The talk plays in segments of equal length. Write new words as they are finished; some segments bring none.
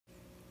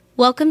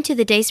Welcome to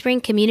the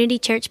Dayspring Community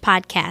Church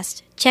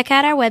podcast. Check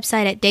out our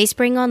website at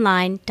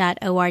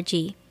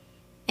dayspringonline.org.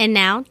 And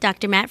now,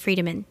 Dr. Matt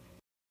Friedemann.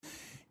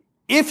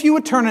 If you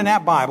would turn in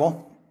that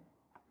Bible,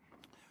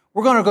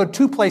 we're going to go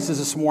two places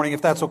this morning,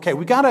 if that's okay.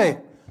 We got a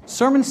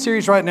sermon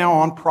series right now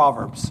on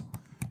Proverbs.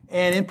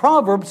 And in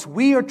Proverbs,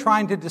 we are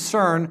trying to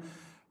discern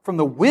from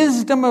the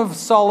wisdom of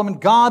Solomon,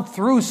 God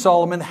through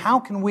Solomon, how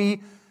can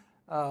we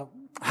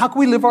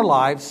live our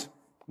lives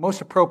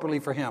most appropriately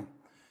for Him.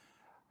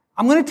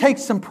 I'm going to take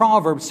some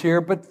Proverbs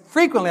here, but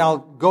frequently I'll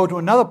go to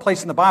another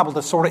place in the Bible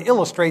to sort of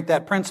illustrate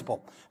that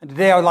principle. And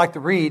today I would like to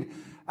read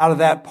out of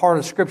that part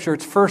of Scripture.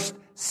 It's 1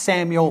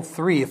 Samuel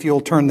 3, if you'll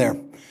turn there.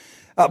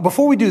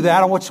 Before we do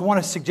that, I just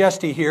want to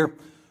suggest to you here,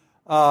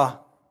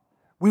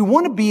 we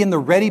want to be in the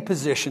ready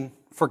position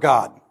for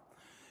God.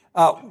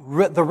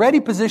 The ready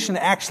position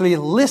to actually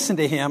listen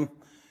to Him,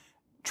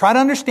 try to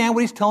understand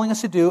what He's telling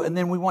us to do, and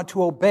then we want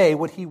to obey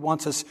what He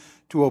wants us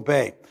to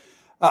obey.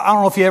 I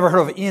don't know if you ever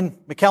heard of Ian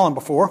McKellen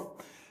before.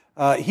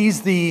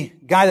 He's the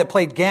guy that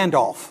played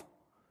Gandalf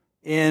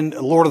in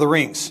Lord of the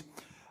Rings.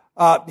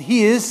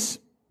 He is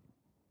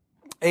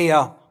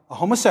a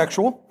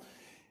homosexual.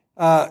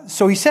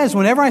 So he says,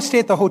 whenever I stay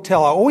at the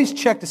hotel, I always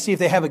check to see if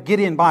they have a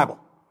Gideon Bible.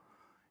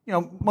 You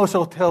know, most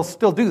hotels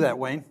still do that,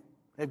 Wayne.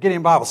 They have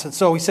Gideon Bibles. And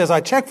so he says,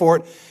 I check for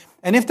it.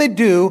 And if they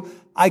do,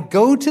 I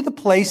go to the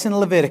place in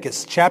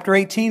Leviticus, chapter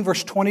 18,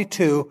 verse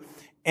 22,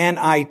 and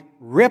I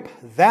rip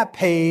that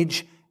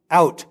page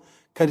out,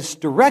 because it's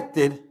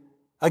directed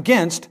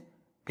against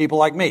people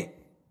like me.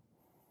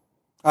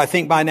 I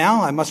think by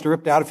now I must have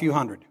ripped out a few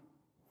hundred.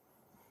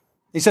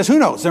 He says, who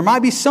knows? There might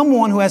be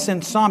someone who has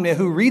insomnia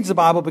who reads the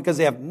Bible because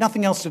they have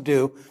nothing else to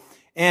do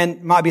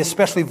and might be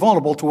especially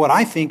vulnerable to what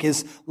I think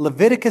is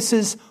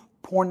Leviticus's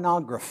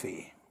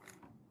pornography.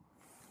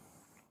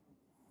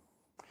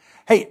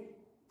 Hey,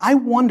 I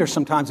wonder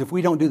sometimes if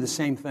we don't do the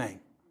same thing.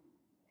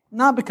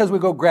 Not because we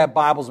go grab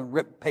Bibles and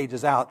rip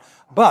pages out,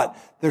 but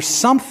there's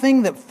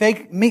something that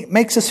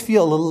makes us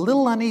feel a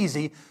little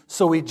uneasy,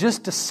 so we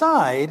just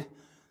decide,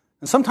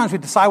 and sometimes we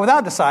decide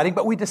without deciding,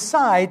 but we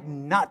decide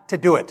not to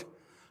do it.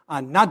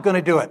 I'm not going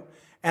to do it.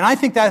 And I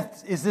think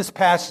that is this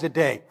passage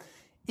today.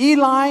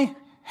 Eli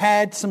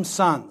had some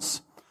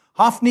sons,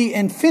 Hophni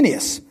and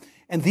Phinehas,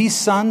 and these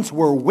sons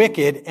were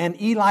wicked, and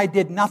Eli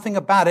did nothing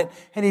about it,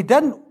 and he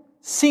doesn't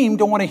seem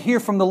to want to hear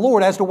from the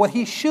Lord as to what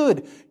he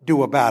should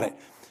do about it.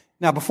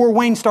 Now, before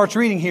Wayne starts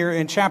reading here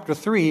in chapter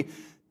 3,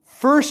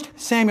 1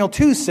 Samuel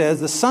 2 says,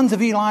 the sons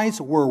of Eli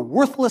were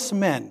worthless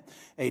men.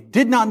 They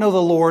did not know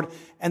the Lord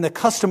and the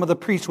custom of the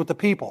priest with the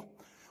people.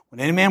 When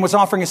any man was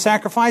offering a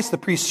sacrifice, the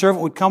priest's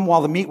servant would come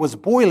while the meat was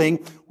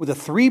boiling with a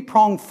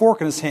three-pronged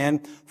fork in his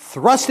hand,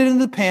 thrust it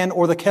into the pan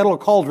or the kettle or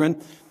cauldron,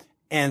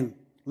 and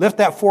lift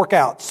that fork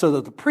out so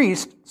that the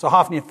priest, so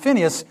Hophni and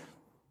Phinehas,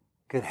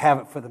 could have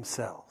it for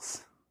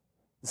themselves.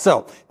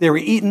 So, they were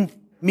eating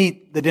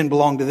meat that didn't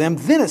belong to them.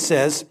 Then it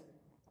says,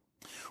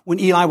 when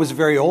Eli was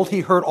very old, he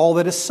heard all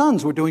that his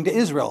sons were doing to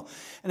Israel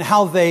and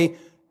how they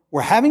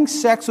were having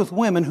sex with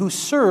women who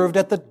served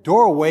at the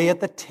doorway at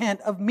the tent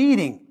of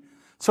meeting.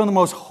 So in the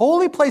most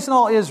holy place in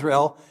all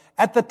Israel,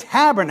 at the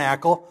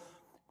tabernacle,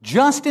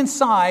 just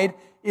inside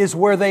is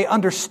where they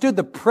understood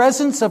the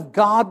presence of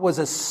God was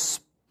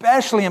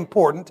especially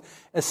important,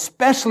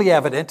 especially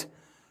evident.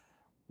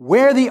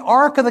 Where the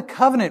Ark of the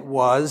Covenant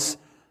was,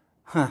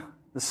 the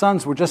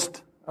sons were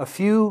just a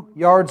few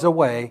yards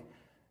away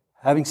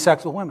having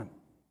sex with women.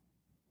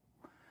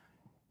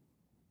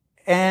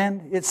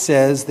 And it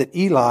says that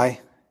Eli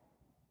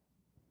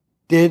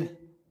did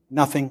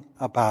nothing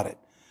about it.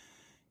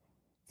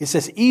 It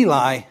says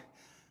Eli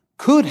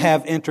could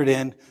have entered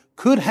in,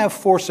 could have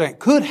forced it,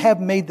 could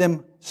have made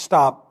them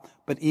stop,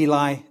 but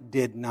Eli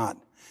did not.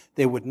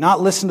 They would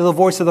not listen to the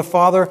voice of the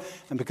father,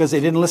 and because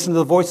they didn't listen to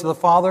the voice of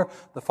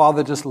the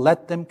father just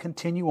let them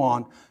continue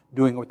on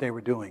doing what they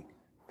were doing.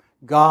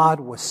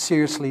 God was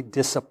seriously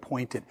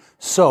disappointed,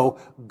 so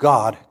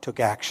God took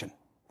action.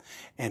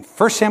 And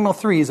 1 Samuel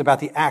 3 is about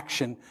the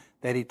action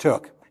that he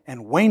took.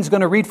 And Wayne's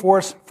going to read for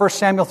us 1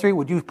 Samuel 3.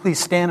 Would you please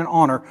stand in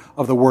honor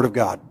of the Word of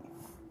God?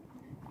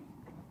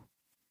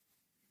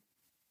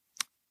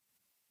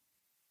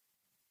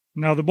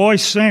 Now the boy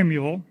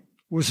Samuel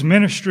was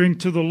ministering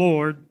to the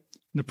Lord in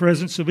the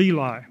presence of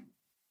Eli.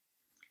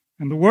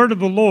 And the word of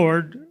the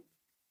Lord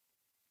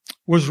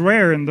was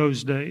rare in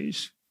those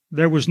days.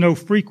 There was no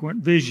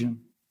frequent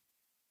vision.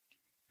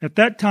 At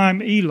that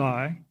time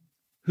Eli,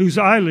 whose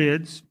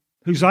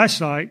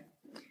eyesight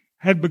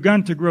had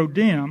begun to grow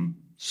dim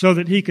so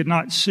that he could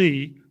not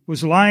see,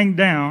 was lying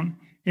down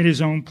in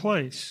his own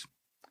place.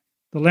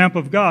 The lamp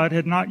of God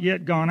had not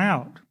yet gone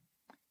out.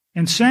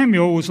 And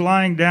Samuel was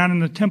lying down in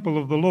the temple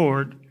of the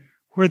Lord,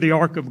 where the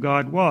ark of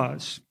God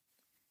was.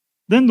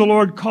 Then the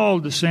Lord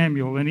called to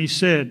Samuel, and he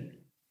said,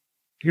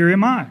 Here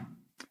am I.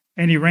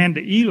 And he ran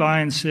to Eli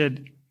and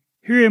said,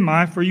 Here am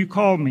I, for you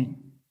called me.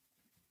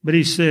 But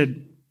he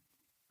said,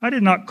 I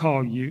did not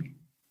call you.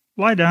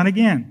 Lie down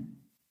again.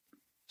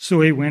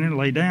 So he went and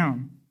lay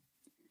down.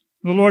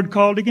 The Lord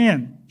called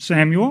again,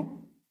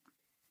 Samuel.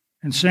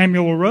 And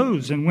Samuel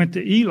arose and went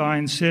to Eli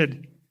and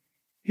said,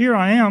 "Here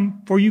I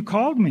am, for you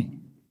called me."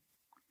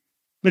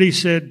 But he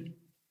said,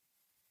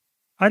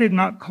 "I did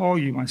not call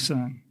you, my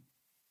son.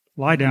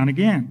 Lie down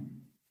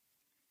again."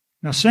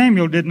 Now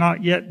Samuel did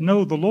not yet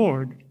know the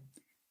Lord,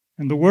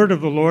 and the word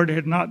of the Lord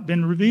had not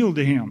been revealed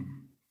to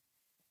him.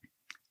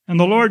 And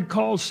the Lord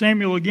called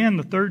Samuel again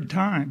the third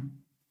time.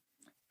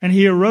 And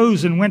he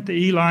arose and went to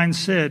Eli and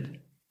said,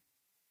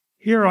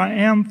 "Here I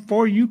am,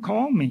 for you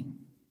called me."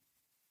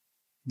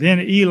 Then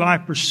Eli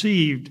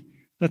perceived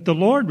that the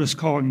Lord was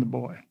calling the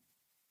boy.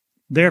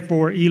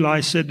 Therefore Eli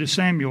said to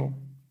Samuel,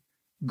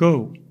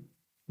 "Go,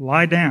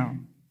 lie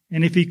down,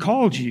 and if he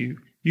calls you,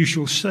 you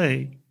shall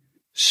say,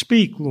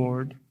 'Speak,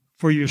 Lord,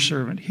 for your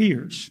servant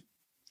hears.'"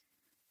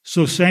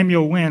 So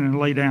Samuel went and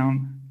lay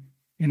down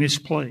in his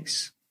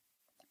place.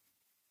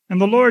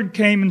 And the Lord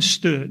came and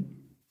stood,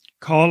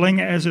 calling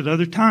as at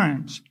other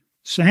times,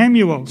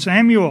 "Samuel,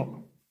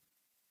 Samuel."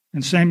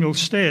 And Samuel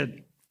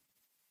said,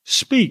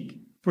 "Speak,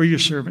 for your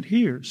servant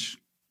hears."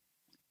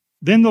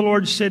 Then the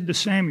Lord said to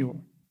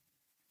Samuel,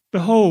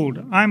 "Behold,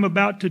 I am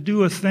about to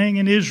do a thing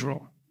in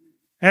Israel,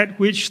 at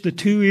which the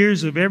two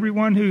ears of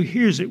everyone who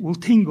hears it will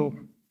tingle.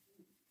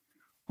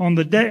 On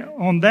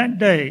that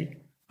day,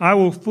 I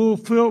will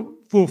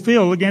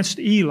fulfill against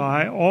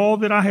Eli all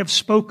that I have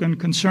spoken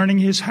concerning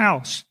his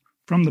house,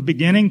 from the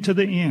beginning to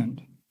the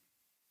end.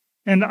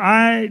 And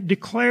I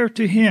declare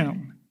to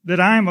him that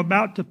I am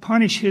about to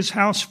punish his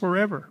house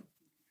forever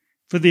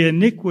for the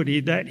iniquity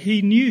that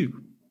he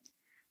knew,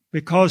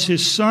 because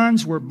his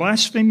sons were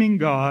blaspheming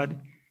God,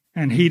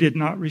 and he did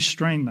not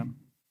restrain them.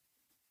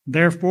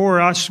 Therefore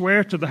I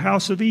swear to the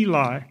house of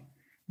Eli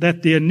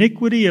that the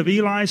iniquity of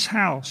Eli's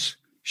house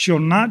shall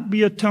not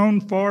be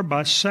atoned for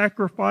by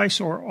sacrifice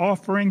or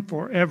offering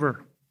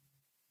forever."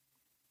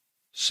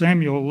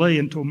 Samuel lay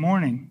until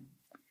morning.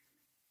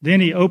 Then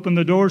he opened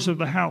the doors of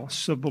the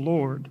house of the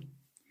Lord,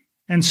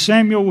 and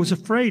Samuel was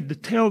afraid to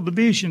tell the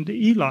vision to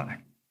Eli.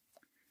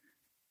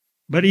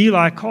 But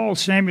Eli called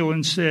Samuel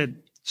and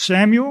said,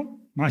 "Samuel,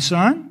 my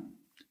son?"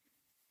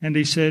 And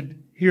he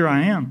said, "Here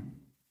I am."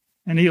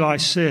 And Eli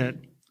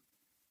said,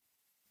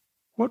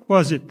 "What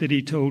was it that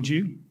he told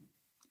you?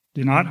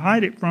 Do not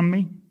hide it from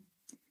me.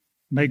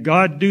 May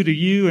God do to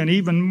you and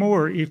even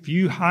more if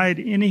you hide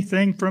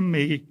anything from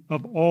me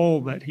of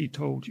all that he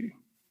told you."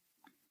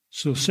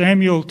 So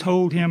Samuel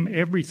told him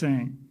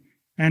everything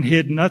and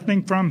hid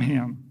nothing from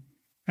him.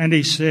 And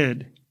he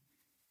said,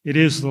 "It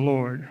is the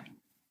Lord.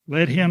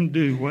 Let him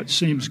do what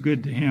seems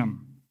good to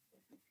him."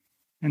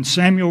 And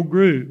Samuel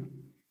grew,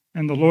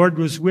 and the Lord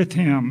was with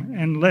him,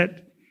 and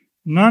let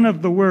none of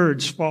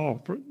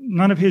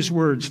his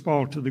words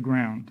fall to the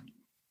ground.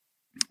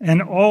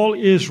 And all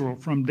Israel,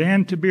 from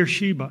Dan to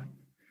Beersheba,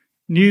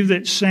 knew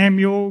that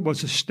Samuel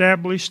was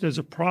established as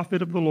a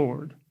prophet of the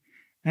Lord.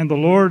 And the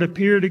Lord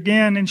appeared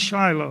again at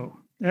Shiloh,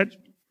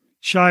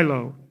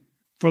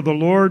 for the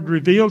Lord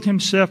revealed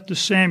himself to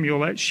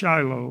Samuel at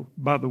Shiloh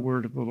by the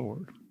word of the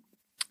Lord.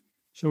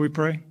 Shall we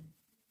pray?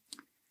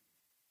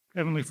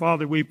 Heavenly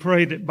Father, we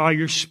pray that by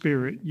your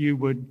Spirit you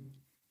would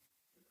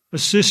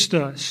assist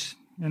us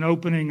in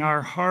opening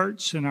our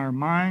hearts and our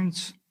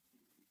minds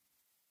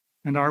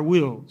and our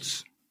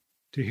wills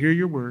to hear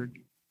your word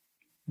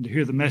and to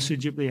hear the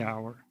message of the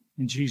hour.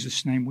 In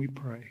Jesus' name we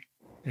pray.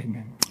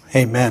 Amen.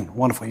 Amen.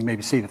 Wonderful. You may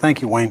be seated.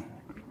 Thank you, Wayne.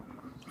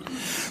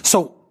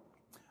 So,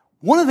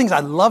 one of the things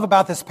I love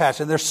about this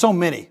passage, and there's so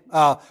many,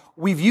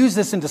 we've used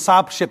this in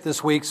discipleship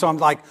this week, so I'm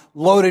like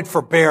loaded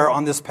for bear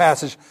on this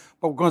passage,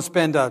 but we're going to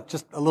spend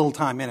just a little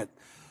time in it.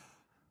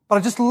 But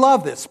I just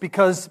love this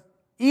because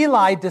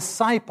Eli,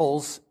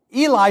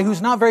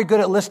 who's not very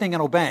good at listening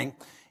and obeying,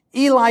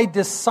 Eli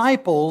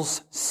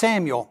disciples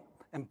Samuel.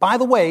 And by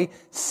the way,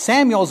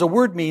 Samuel as a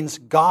word means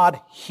God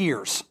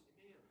hears.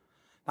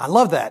 I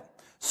love that.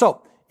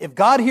 So, if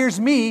God hears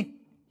me,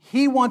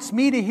 he wants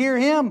me to hear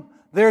him.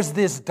 There's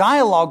this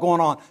dialogue going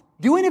on.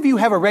 Do any of you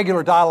have a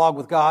regular dialogue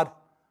with God?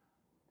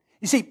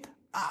 You see,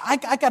 I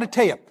got to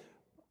tell you,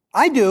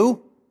 I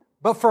do,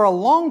 but for a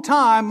long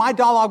time, my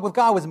dialogue with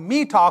God was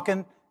me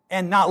talking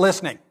and not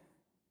listening.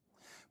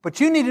 But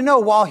you need to know,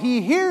 while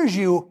he hears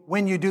you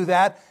when you do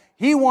that,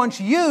 he wants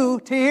you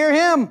to hear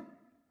him.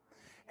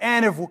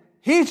 And if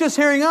he's just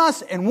hearing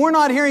us and we're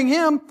not hearing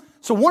him,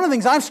 so one of the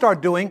things I've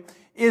started doing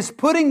is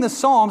putting the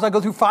Psalms, I go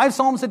through 5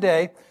 Psalms a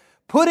day,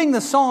 putting the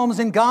Psalms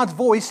in God's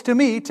voice to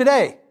me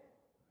today.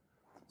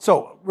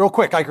 So, real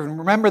quick, I can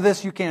remember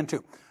this, you can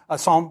too.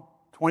 Psalm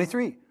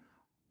 23.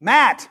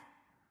 Matt,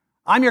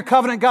 I'm your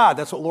covenant God.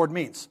 That's what Lord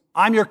means.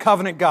 I'm your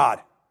covenant God.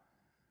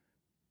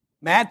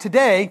 Matt,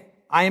 today,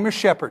 I am your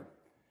shepherd.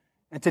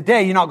 And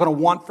today, you're not going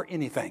to want for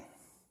anything.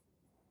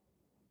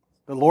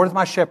 The Lord is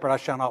my shepherd, I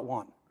shall not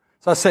want.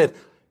 So I said,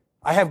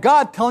 I have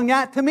God telling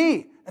that to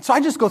me. And so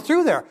I just go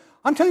through there.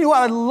 I'm telling you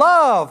what, I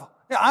love.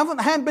 I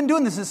haven't been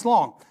doing this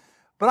long.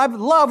 But I've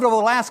loved over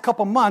the last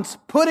couple months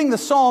putting the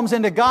Psalms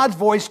into God's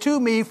voice to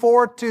me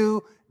for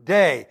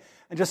today.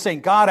 And just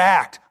saying, God,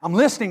 act. I'm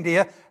listening to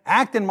you.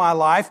 Act in my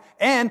life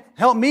and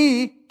help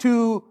me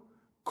to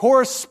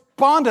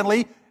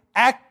correspondently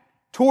act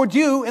toward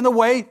you in the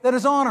way that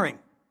is honoring.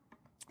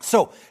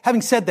 So,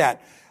 having said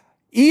that,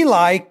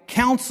 Eli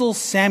counsels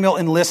Samuel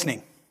in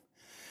listening.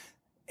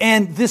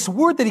 And this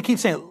word that he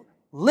keeps saying,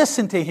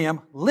 listen to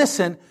him,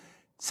 listen,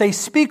 say,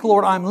 speak,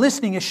 Lord, I'm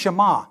listening, is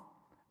Shema.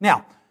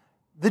 Now,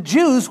 the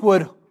Jews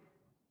would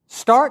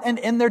start and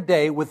end their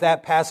day with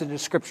that passage of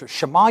Scripture.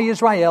 Shema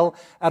Yisrael,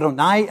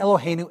 Adonai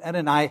Eloheinu,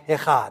 Adonai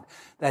Echad.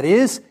 That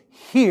is,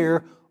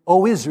 hear,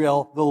 O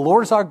Israel, the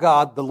Lord is our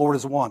God, the Lord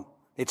is one.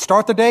 They'd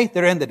start the day,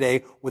 they'd end the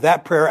day with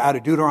that prayer out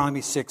of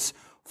Deuteronomy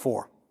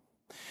 6:4.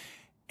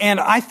 And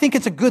I think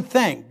it's a good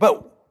thing.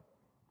 But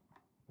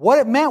what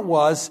it meant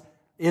was,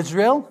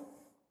 Israel,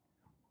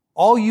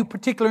 all you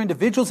particular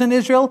individuals in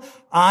Israel,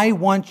 I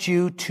want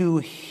you to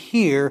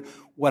hear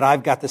what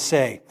I've got to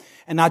say.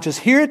 And not just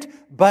hear it,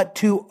 but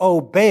to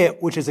obey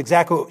it, which is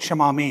exactly what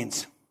Shema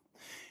means.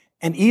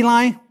 And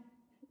Eli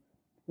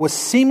was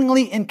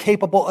seemingly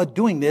incapable of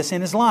doing this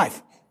in his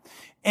life.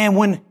 And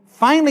when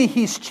finally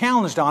he's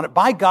challenged on it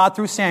by God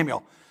through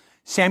Samuel,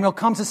 Samuel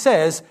comes and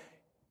says,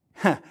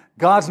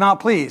 God's not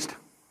pleased.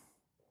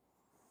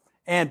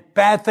 And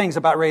bad things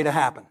about ready to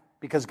happen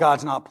because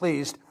God's not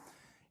pleased.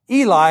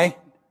 Eli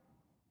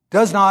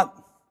does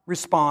not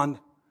respond,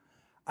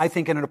 I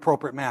think, in an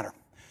appropriate manner.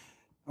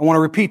 I want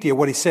to repeat to you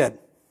what he said.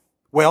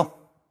 Well,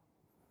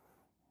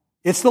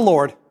 it's the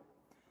Lord.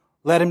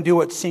 Let him do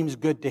what seems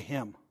good to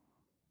him.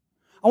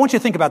 I want you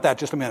to think about that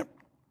just a minute.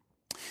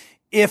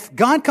 If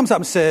God comes up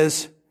and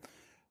says,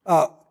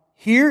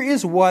 here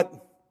is what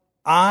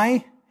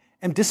I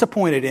am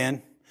disappointed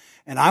in,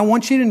 and I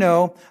want you to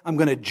know I'm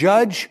going to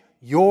judge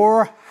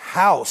your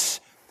house.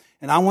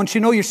 And I want you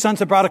to know your sons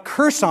have brought a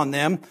curse on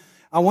them.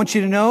 I want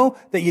you to know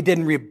that you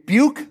didn't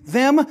rebuke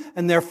them,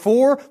 and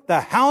therefore the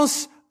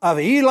house of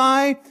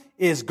Eli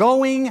is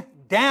going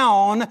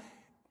down.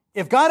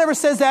 If God ever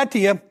says that to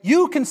you,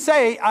 you can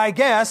say, I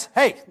guess,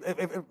 hey,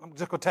 I'm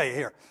just going to tell you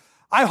here.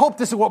 I hope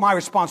this is what my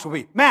response will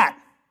be. Matt,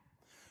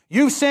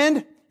 you've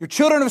sinned. Your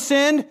children have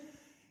sinned.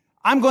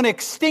 I'm going to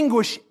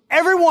extinguish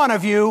every one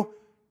of you,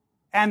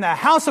 and the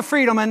house of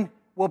Friedelman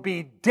will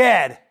be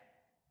dead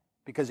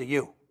because of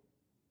you.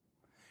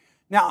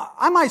 Now,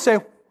 I might say,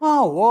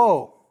 oh,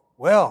 whoa,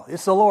 well,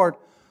 it's the Lord.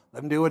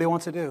 Let him do what he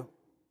wants to do.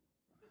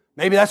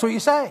 Maybe that's what you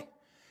say.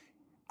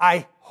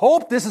 I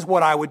hope this is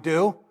what I would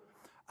do.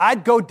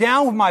 I'd go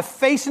down with my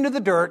face into the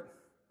dirt.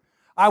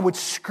 I would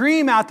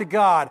scream out to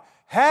God,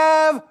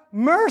 have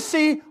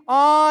mercy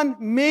on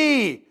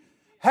me.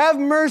 Have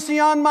mercy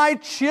on my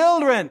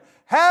children.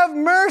 Have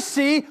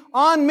mercy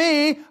on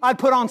me. I'd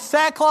put on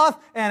sackcloth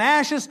and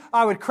ashes.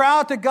 I would cry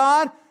out to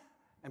God.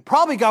 And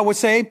probably God would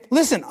say,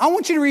 listen, I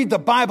want you to read the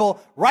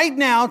Bible right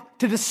now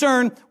to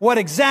discern what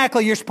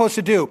exactly you're supposed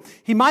to do.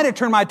 He might have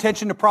turned my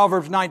attention to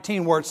Proverbs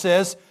 19 where it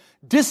says,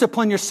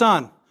 discipline your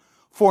son,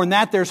 for in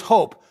that there's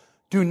hope.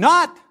 Do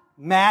not,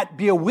 Matt,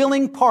 be a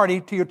willing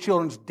party to your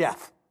children's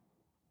death.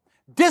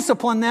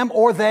 Discipline them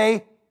or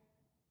they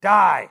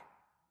die.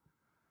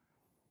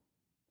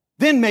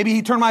 Then maybe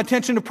he turned my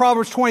attention to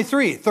Proverbs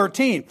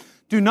 23:13.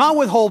 Do not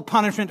withhold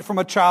punishment from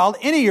a child,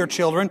 any of your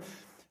children.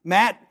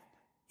 Matt,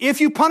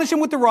 if you punish him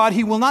with the rod,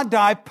 he will not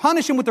die.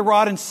 Punish him with the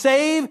rod and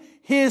save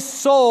his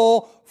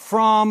soul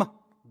from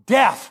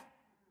death.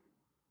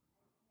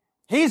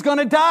 He's going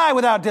to die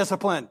without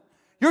discipline.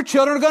 Your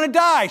children are going to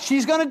die.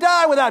 She's going to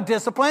die without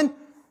discipline.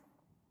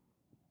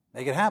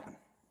 Make it happen.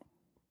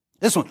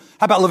 This one.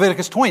 How about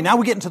Leviticus 20? Now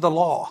we get into the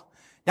law.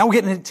 Now we're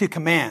getting into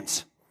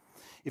commands.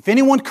 If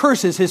anyone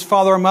curses his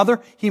father or mother,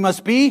 he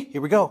must be,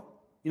 here we go.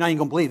 You're not even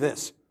going to believe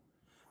this.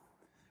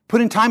 Put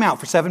in time out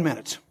for 7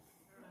 minutes.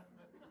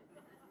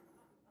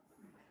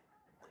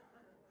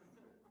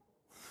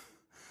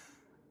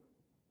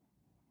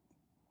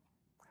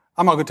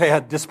 I'm not going to tell you how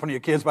to discipline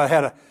your kids, but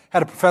I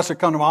had a professor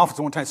come to my office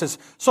one time and says,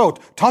 so,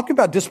 talking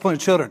about disciplining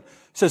children.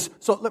 He says,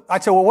 so I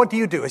said, well, what do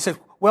you do? He said,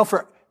 well,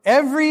 for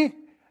every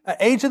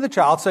age of the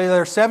child, say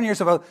they're 7 years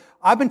old,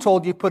 I've been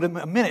told you put a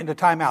minute into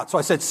timeout. So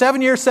I said,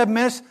 7 years, 7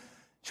 minutes?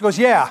 She goes,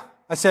 yeah.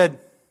 I said,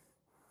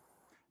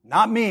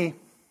 not me.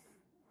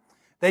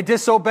 They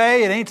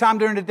disobey at any time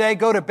during the day,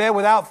 go to bed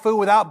without food,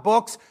 without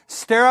books,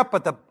 stare up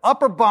at the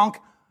upper bunk,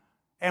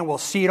 and we'll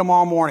see you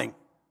tomorrow morning.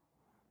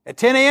 At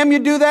 10 a.m. you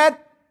do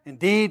that?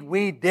 Indeed,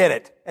 we did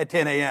it at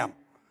 10 a.m.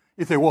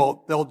 You say,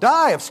 well, they'll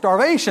die of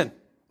starvation.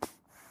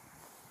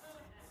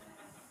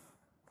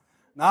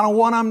 Not on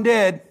one of them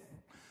did.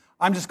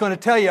 I'm just going to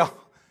tell you,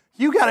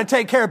 you got to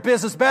take care of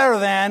business better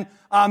than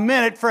a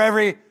minute for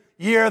every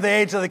year of the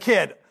age of the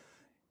kid.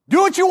 Do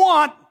what you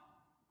want.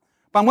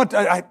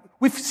 But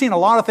we've seen a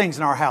lot of things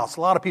in our house.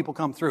 A lot of people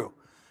come through.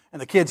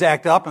 And the kids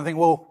act up and think,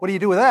 well, what do you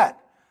do with that?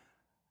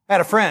 I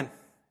had a friend,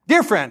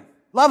 dear friend,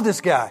 love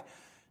this guy.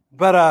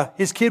 But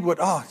his kid was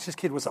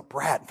a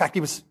brat. In fact,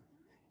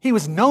 he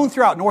was known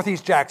throughout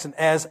Northeast Jackson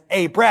as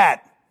a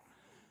brat.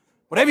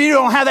 Whatever you do,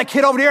 don't have that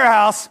kid over to your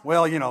house.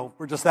 Well,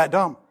 we're just that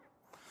dumb.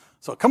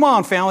 So come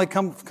on, family,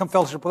 come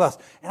fellowship with us.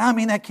 And I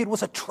mean, that kid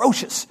was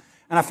atrocious.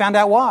 And I found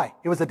out why.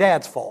 It was the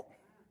dad's fault.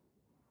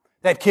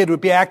 That kid would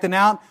be acting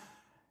out,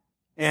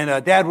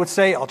 and dad would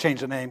say, I'll change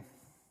the name.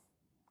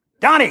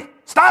 Donnie,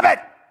 stop it!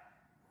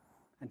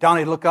 And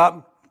Donnie looked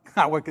up.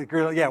 I went to the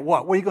girl, yeah,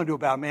 what? What are you going to do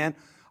about it, man?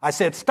 I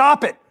said,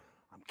 stop it.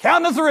 I'm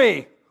counting to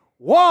 3.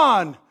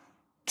 1,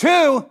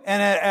 2,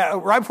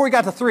 and right before he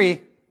got to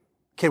 3,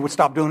 kid would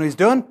stop doing what he's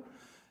doing.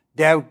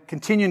 Dad would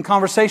continue in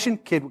conversation.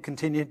 Kid would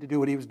continue to do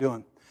what he was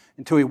doing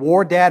until he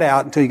wore Dad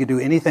out, until he could do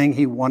anything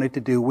he wanted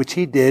to do, which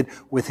he did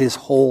with his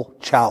whole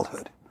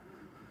childhood.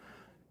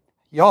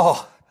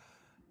 Y'all,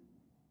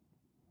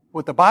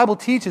 what the Bible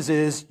teaches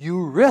is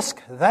you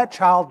risk that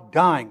child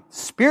dying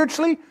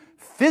spiritually,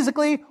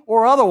 physically,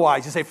 or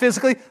otherwise. You say,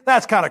 physically?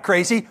 That's kind of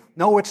crazy.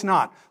 No, it's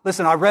not.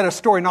 Listen, I read a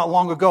story not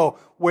long ago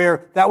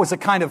where that was the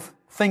kind of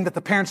thing that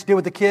the parents did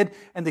with the kid,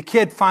 and the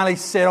kid finally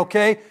said,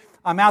 okay,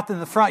 I'm out in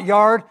the front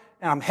yard,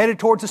 and I'm headed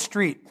towards the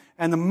street.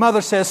 And the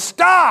mother says,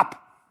 stop!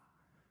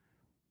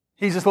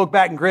 He just looked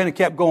back and grinned and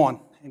kept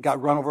going and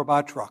got run over by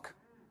a truck.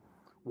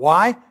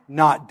 Why?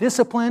 Not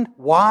disciplined.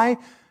 Why?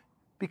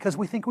 Because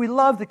we think we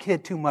love the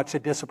kid too much to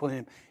discipline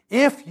him.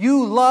 If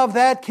you love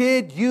that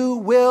kid, you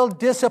will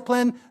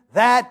discipline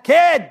that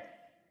kid.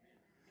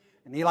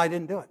 And Eli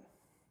didn't do it.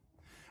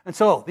 And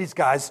so these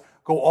guys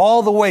go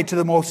all the way to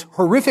the most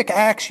horrific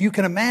acts you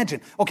can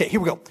imagine. Okay,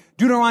 here we go.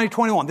 Deuteronomy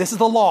 21. This is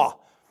the law.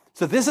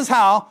 So this is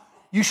how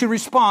you should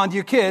respond to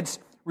your kids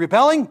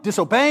rebelling,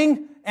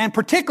 disobeying, and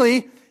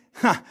particularly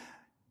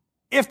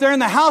if they're in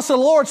the house of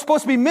the Lord,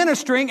 supposed to be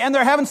ministering, and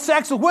they're having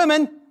sex with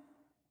women.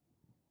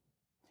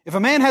 If a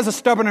man has a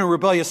stubborn and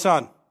rebellious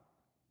son,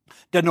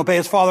 doesn't obey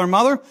his father and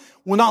mother,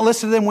 will not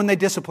listen to them when they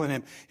discipline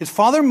him, his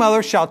father and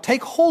mother shall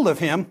take hold of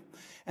him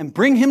and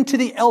bring him to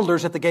the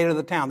elders at the gate of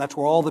the town. That's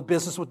where all the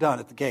business was done,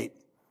 at the gate.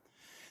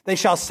 They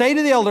shall say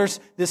to the elders,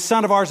 this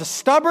son of ours is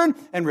stubborn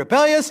and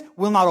rebellious,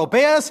 will not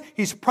obey us,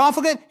 he's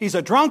profligate, he's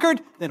a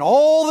drunkard. Then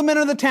all the men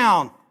of the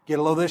town, get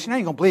a load of this, you know,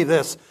 you're going to believe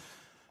this.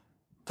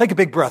 Take a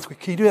big breath.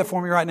 Can you do that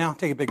for me right now?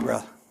 Take a big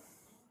breath.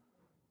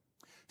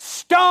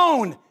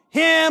 Stone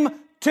him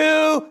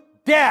to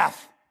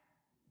death.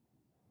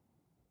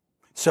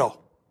 So,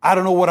 I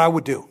don't know what I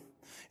would do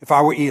if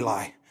I were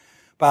Eli.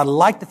 But I'd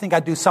like to think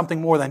I'd do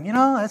something more than,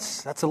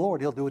 that's the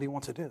Lord. He'll do what he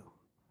wants to do.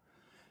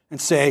 And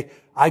say,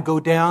 I go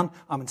down,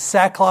 I'm in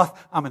sackcloth,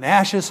 I'm in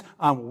ashes,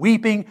 I'm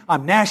weeping,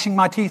 I'm gnashing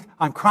my teeth,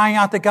 I'm crying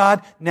out to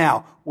God.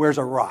 Now, where's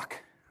a rock?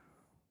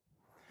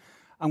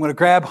 I'm going to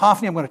grab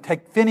Hophni, I'm going to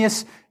take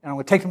Phinehas, and I'm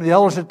going to take them to the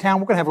elders of the town.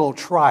 We're going to have a little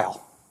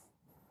trial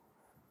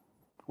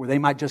where they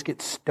might just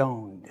get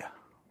stoned.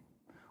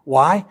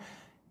 Why?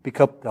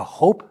 Because the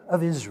hope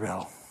of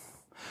Israel,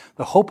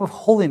 the hope of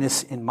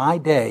holiness in my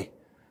day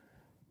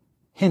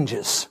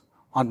hinges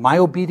on my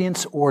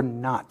obedience or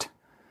not.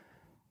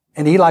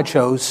 And Eli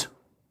chose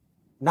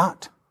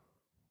not.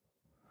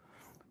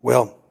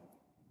 Well,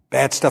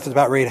 bad stuff is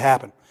about ready to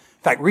happen.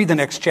 In fact, read the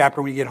next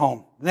chapter when you get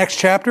home. The next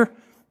chapter,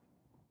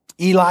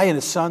 Eli and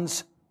his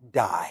sons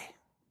die.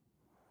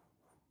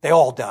 They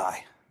all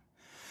die.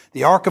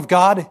 The ark of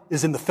God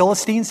is in the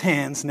Philistines'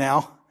 hands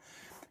now.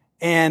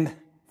 And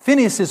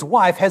Phinehas'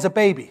 wife has a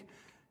baby.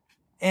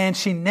 And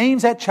she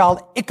names that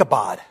child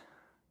Ichabod.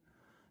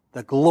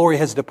 The glory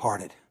has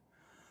departed.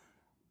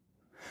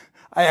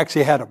 I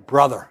actually had a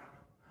brother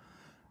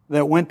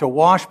that went to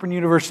Washburn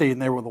University,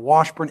 and they were the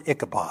Washburn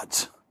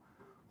Ichabods.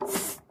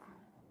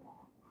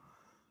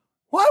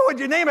 Why would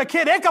you name a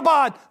kid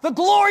Ichabod? The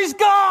glory's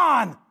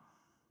gone.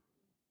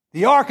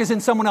 The ark is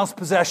in someone else's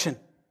possession.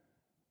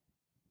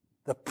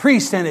 The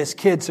priest and his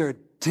kids are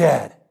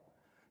dead.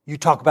 You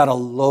talk about a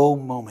low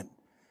moment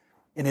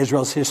in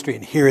Israel's history,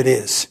 and here it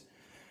is.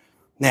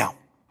 Now,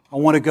 I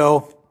want to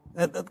go.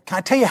 Can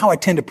I tell you how I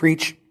tend to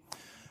preach?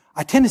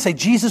 I tend to say,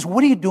 Jesus,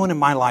 what are you doing in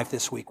my life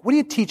this week? What are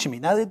you teaching me?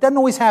 Now, it doesn't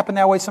always happen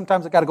that way.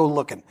 Sometimes I've got to go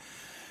looking.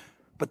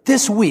 But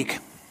this week,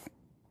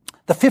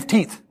 the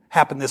 15th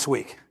happened this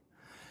week.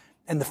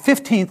 And the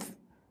 15th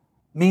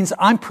means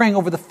I'm praying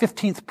over the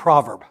 15th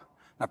proverb.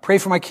 I pray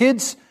for my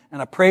kids,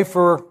 and I pray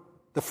for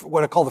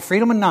what I call the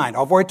freedom of 9.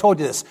 I've already told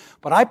you this.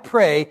 But I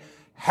pray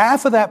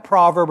half of that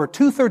proverb, or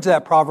 2/3 of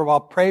that proverb,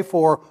 I'll pray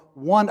for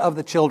one of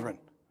the children.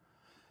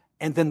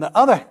 And then the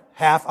other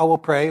half I will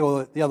pray,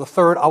 or the other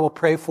third, I will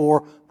pray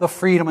for the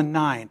freedom of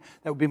 9.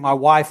 That would be my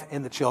wife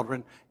and the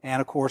children,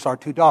 and of course our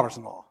 2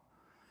 daughters-in-law.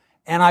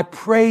 And I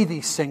pray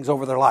these things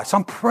over their lives. So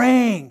I'm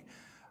praying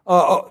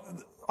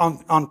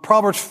on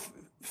Proverbs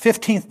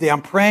 15th day.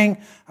 I'm praying,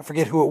 I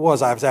forget who it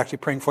was I was actually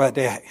praying for that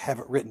day. I have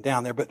it written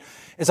down there. But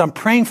as I'm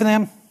praying for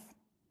them,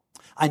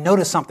 I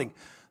notice something.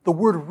 The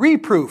word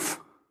reproof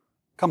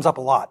comes up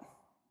a lot.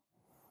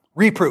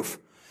 Reproof.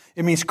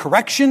 It means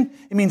correction.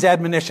 It means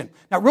admonition.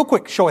 Now, real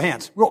quick, show of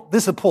hands.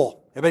 This is a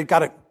poll. Everybody got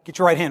to get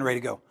your right hand ready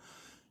to go.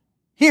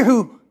 Here,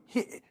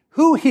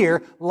 who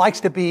here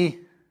likes to be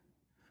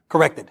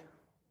corrected?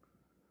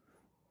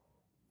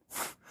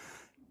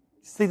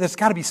 See, there's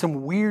got to be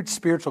some weird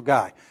spiritual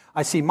guy.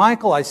 I see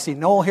Michael. I see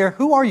Noel here.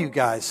 Who are you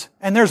guys?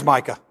 And there's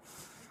Micah.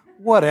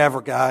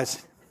 Whatever,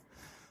 guys.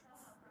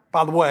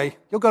 By the way,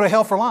 you'll go to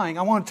hell for lying.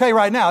 I want to tell you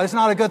right now, it's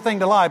not a good thing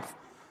to lie.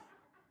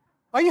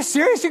 Are you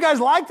serious? You guys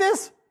like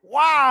this?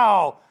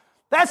 Wow.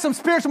 That's some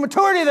spiritual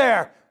maturity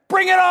there.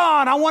 Bring it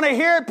on. I want to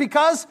hear it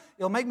because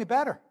it'll make me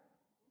better.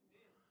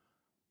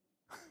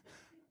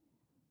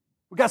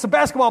 We got some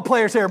basketball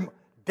players here,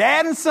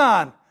 dad and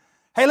son.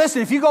 Hey,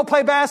 listen, if you go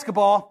play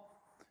basketball,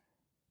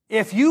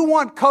 if you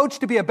want coach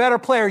to be a better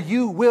player,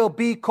 you will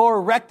be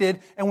corrected.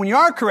 And when you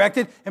are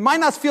corrected, it might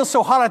not feel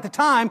so hot at the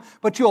time,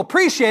 but you'll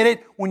appreciate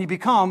it when you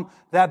become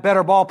that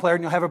better ball player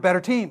and you'll have a better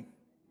team.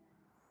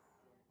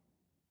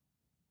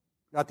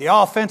 Got the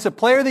offensive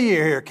player of the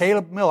year here,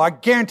 Caleb Miller. I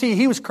guarantee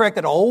he was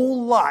corrected a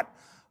whole lot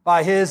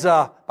by his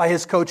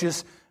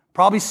coaches,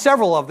 probably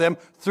several of them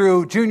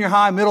through junior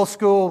high, middle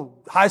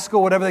school, high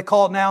school, whatever they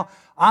call it now.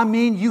 I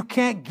mean, you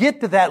can't get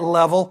to that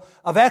level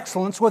of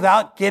excellence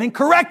without getting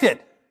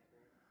corrected.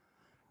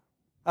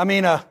 I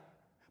mean,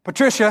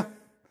 Patricia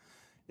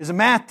is a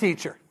math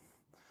teacher.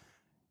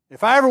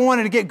 If I ever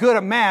wanted to get good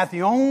at math,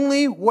 the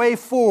only way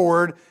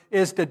forward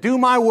is to do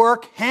my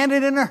work, hand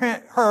it in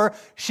her.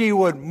 She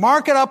would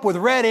mark it up with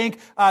red ink.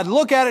 I'd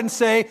look at it and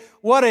say,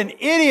 what an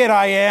idiot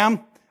I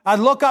am. I'd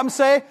look up and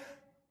say,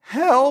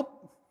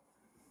 help.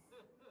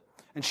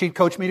 And she'd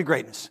coach me to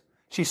greatness.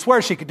 She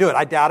swears she could do it.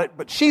 I doubt it,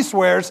 but she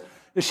swears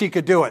that she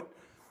could do it.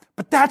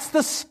 But that's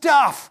the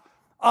stuff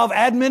of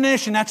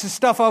admonition. That's the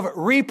stuff of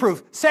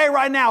reproof. Say it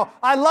right now.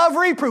 I love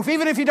reproof.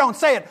 Even if you don't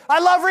say it. I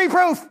love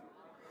reproof.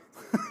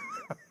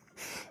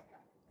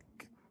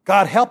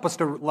 God help us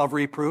to love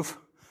reproof.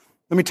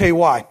 Let me tell you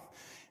why.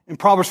 In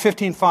Proverbs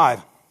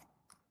 15:5,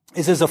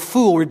 it says, a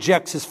fool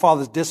rejects his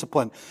father's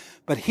discipline,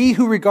 but he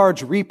who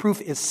regards reproof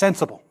is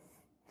sensible.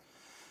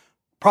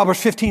 Proverbs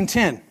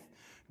 15:10,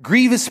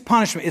 grievous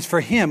punishment is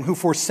for him who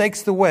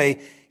forsakes the way.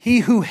 He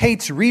who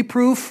hates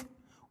reproof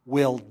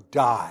will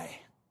die.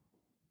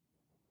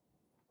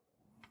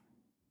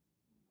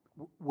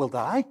 Will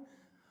die?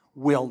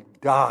 Will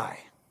die.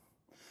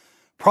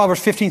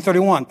 Proverbs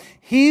 15:31.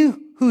 He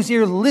whose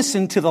ear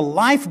listen to the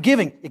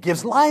life-giving, it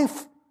gives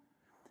life.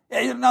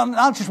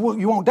 Not just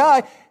you won't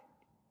die.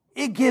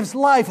 It gives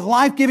life.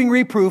 Life-giving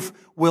reproof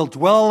will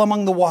dwell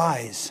among the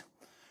wise.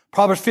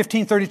 Proverbs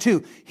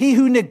 15:32. He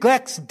who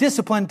neglects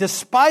discipline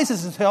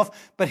despises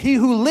himself, but he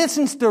who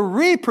listens to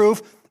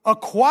reproof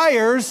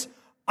acquires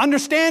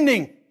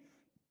understanding.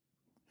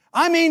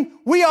 I mean,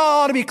 we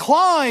all ought to be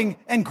clawing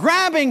and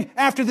grabbing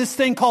after this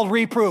thing called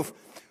reproof.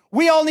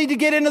 We all need to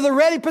get into the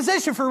ready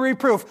position for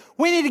reproof.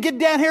 We need to get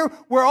down here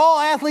where all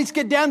athletes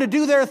get down to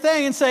do their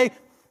thing and say,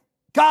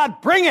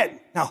 God, bring it.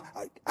 Now,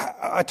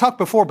 I talked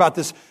before about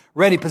this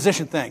ready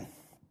position thing.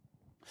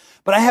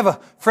 But I have a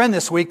friend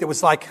this week that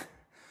was like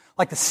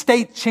the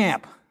state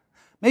champ.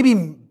 Maybe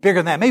bigger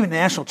than that. Maybe the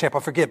national champ. I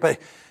forget. But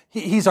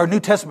he's our New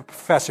Testament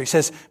professor. He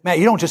says, Matt,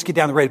 you don't just get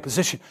down the ready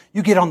position.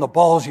 You get on the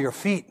balls of your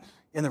feet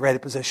in the ready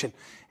position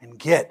and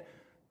get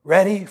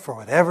ready for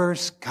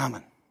whatever's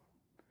coming.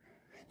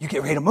 You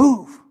get ready to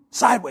move.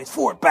 Sideways,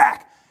 forward,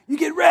 back. You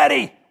get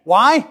ready.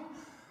 Why?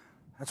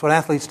 That's what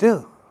athletes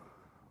do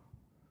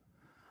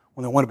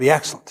when they want to be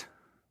excellent.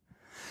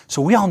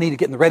 So we all need to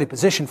get in the ready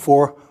position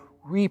for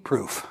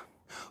reproof,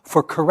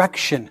 for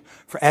correction,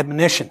 for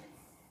admonition.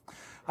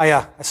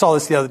 I saw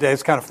this the other day.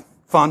 It's kind of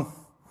fun.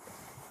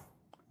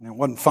 And it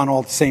wasn't fun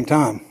all at the same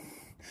time.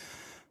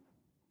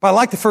 But I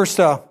like the first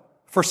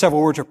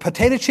several words are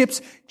potato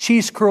chips,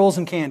 cheese curls,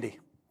 and candy.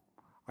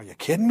 Are you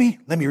kidding me?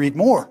 Let me read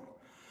more.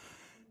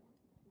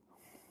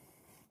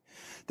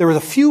 There were a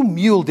few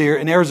mule deer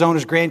in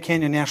Arizona's Grand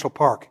Canyon National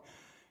Park,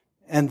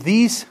 and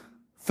these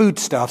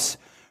foodstuffs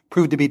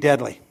proved to be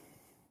deadly.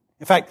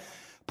 In fact,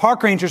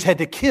 park rangers had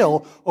to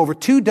kill over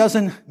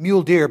 24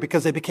 mule deer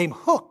because they became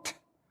hooked,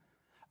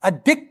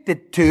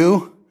 addicted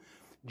to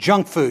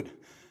junk food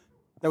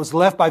that was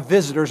left by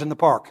visitors in the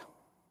park.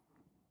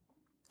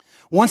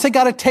 Once they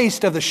got a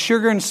taste of the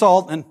sugar and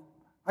salt, and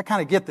I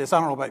kind of get this, I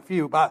don't know about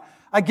you, but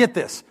I get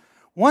this.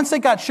 Once they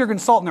got sugar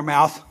and salt in their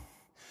mouth,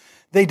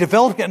 they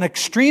developed an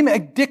extreme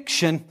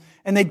addiction,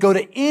 and they'd go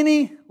to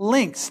any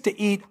lengths to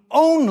eat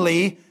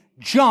only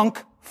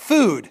junk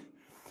food.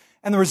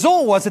 And the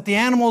result was that the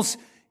animals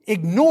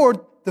ignored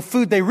the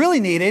food they really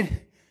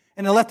needed,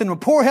 and it left them in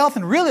poor health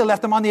and really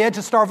left them on the edge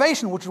of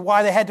starvation, which is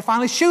why they had to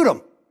finally shoot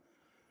them.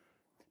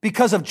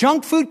 Because of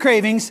junk food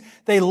cravings,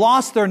 they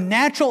lost their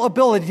natural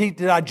ability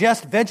to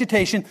digest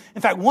vegetation.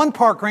 In fact, one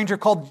park ranger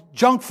called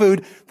junk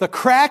food the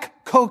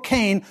crack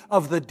cocaine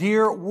of the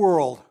deer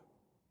world.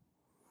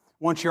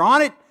 Once you're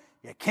on it,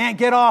 you can't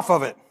get off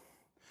of it.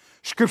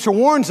 Scripture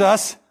warns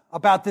us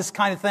about this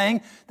kind of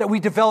thing, that we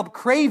develop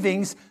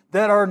cravings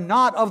that are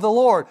not of the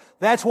Lord.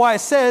 That's why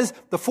it says,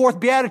 the fourth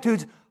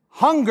Beatitudes,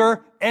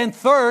 hunger and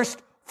thirst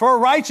for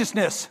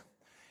righteousness.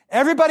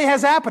 Everybody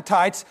has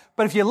appetites,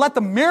 but if you let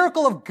the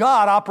miracle of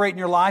God operate in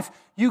your life,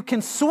 you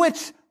can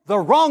switch the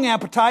wrong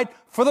appetite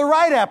for the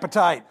right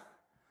appetite.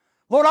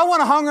 Lord, I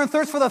want to hunger and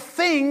thirst for the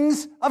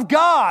things of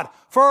God,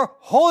 for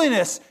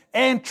holiness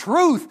and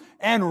truth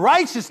and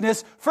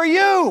righteousness for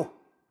you.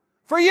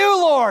 For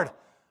you, Lord.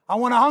 I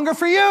want to hunger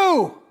for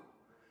you.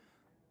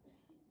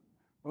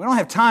 We don't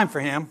have time for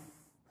Him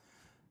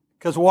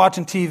because we're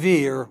watching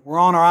TV or we're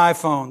on our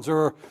iPhones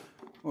or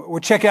we're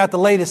checking out the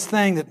latest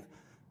thing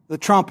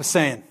that Trump is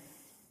saying.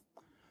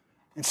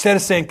 Instead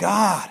of saying,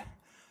 God,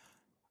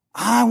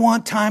 I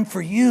want time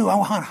for you. I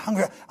want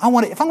hunger.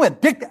 If I'm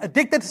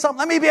addicted to something,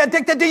 let me be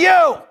addicted to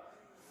you.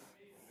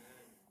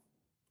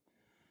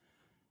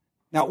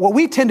 Now, what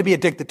we tend to be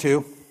addicted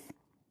to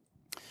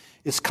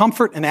is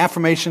comfort and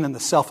affirmation and the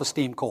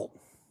self-esteem cult.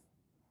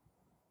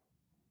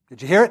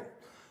 Did you hear it?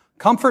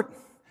 Comfort,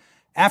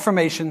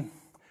 affirmation,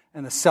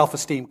 and the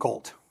self-esteem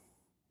cult.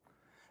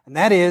 And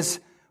that is,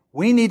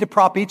 we need to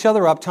prop each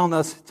other up,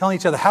 telling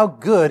each other how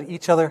good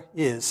each other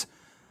is.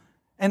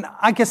 And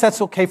I guess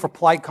that's okay for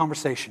polite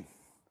conversation.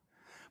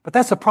 But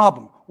that's the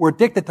problem. We're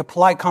addicted to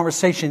polite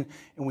conversation,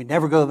 and we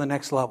never go to the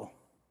next level.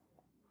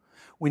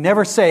 We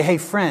never say, hey,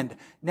 friend,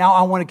 now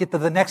I want to get to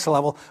the next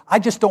level. I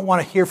just don't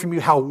want to hear from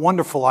you how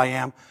wonderful I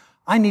am.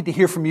 I need to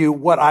hear from you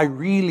what I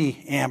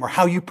really am, or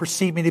how you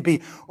perceive me to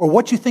be, or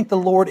what you think the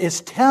Lord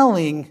is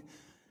telling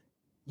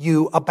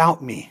you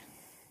about me.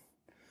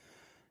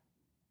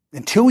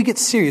 Until we get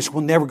serious,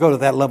 we'll never go to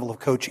that level of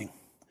coaching.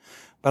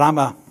 But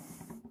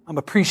I'm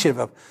appreciative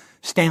of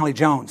Stanley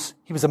Jones.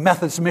 He was a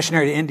Methodist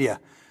missionary to India.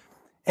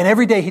 And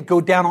every day he'd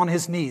go down on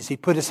his knees.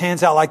 He'd put his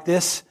hands out like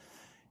this,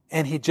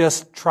 and he'd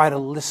just try to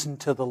listen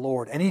to the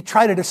Lord. And he'd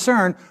try to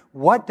discern,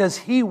 what does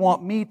he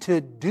want me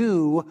to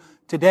do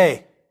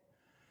today?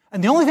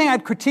 And the only thing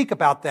I'd critique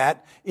about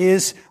that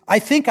is I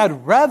think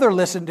I'd rather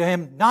listen to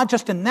him, not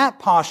just in that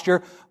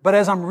posture, but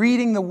as I'm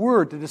reading the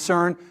Word to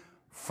discern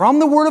from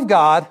the Word of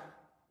God,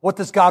 what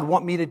does God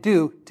want me to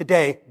do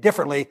today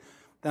differently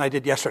than I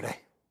did yesterday?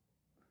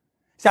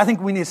 See, I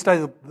think we need to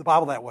study the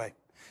Bible that way.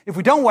 If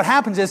we don't, what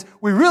happens is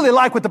we really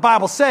like what the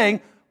Bible's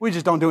saying, we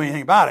just don't do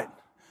anything about it.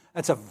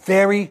 That's a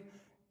very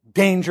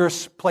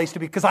dangerous place to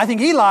be, because I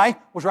think Eli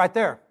was right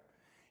there.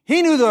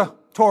 He knew the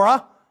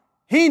Torah.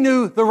 He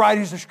knew the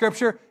writings of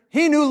Scripture.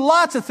 He knew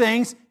lots of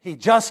things. He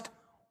just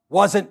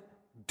wasn't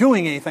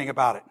doing anything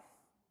about it.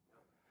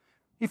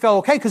 He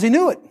felt okay because he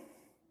knew it,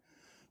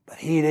 but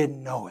he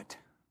didn't know it.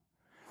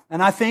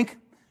 And I think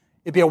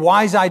it'd be a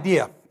wise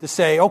idea to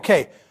say,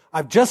 okay,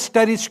 I've just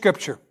studied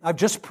Scripture. I've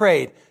just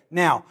prayed.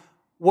 Now,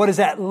 what is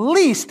at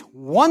least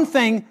one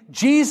thing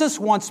Jesus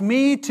wants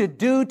me to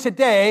do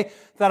today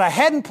that I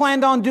hadn't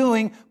planned on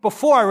doing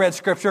before I read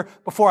Scripture,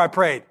 before I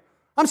prayed?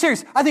 I'm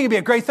serious. I think it'd be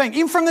a great thing,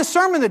 even from this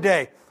sermon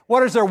today.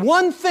 What is there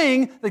one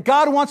thing that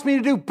God wants me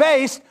to do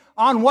based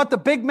on what the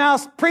big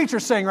mouth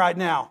preacher's saying right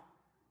now?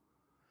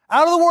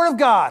 Out of the Word of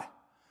God.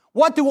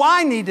 What do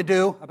I need to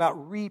do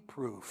about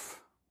reproof?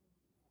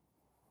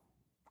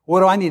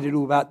 What do I need to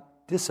do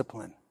about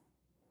discipline?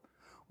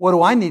 What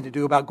do I need to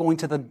do about going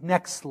to the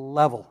next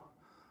level?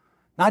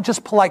 Not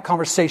just polite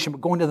conversation, but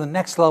going to the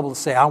next level to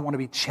say, I want to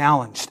be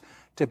challenged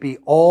to be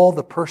all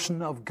the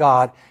person of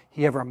God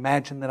He ever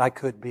imagined that I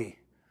could be.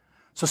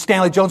 So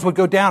Stanley Jones would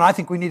go down. I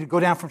think we need to go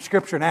down from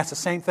Scripture and ask the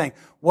same thing.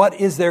 What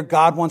is there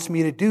God wants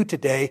me to do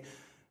today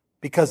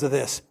because of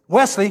this?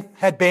 Wesley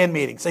had band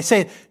meetings. They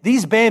say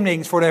these band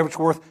meetings, for whatever it's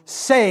worth,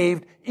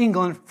 saved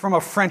England from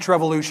a French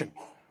Revolution.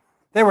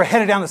 They were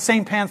headed down the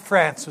same path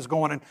France was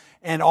going,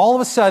 and all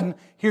of a sudden,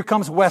 here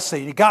comes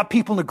Wesley. He got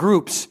people into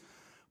groups,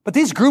 but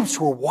these groups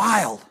were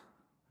wild.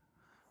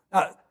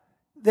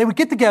 They would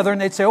get together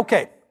and they'd say,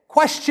 okay,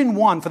 question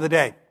 1 for the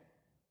day.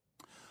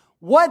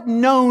 What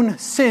known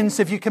sins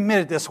have you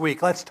committed this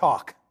week? Let's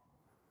talk.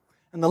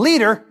 And the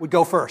leader would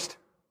go first.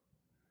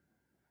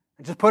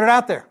 And just put it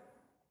out there.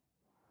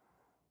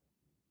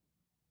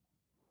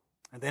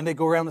 And then they'd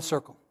go around the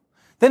circle.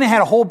 Then they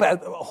had a whole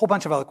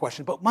bunch of other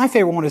questions. But my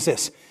favorite one is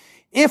this.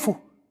 If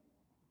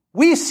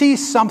we see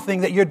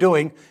something that you're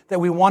doing that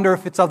we wonder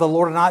if it's of the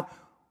Lord or not,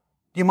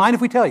 do you mind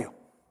if we tell you?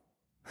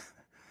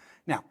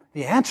 Now,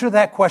 the answer to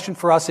that question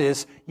for us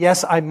is,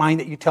 yes, I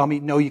mind that you tell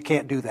me, no, you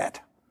can't do that.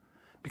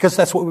 Because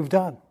that's what we've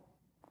done.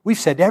 We've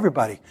said to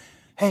everybody,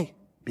 hey,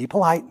 be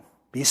polite,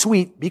 be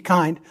sweet, be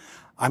kind.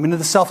 I'm into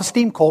the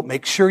self-esteem cult.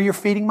 Make sure you're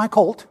feeding my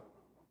cult.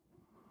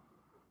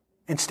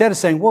 Instead of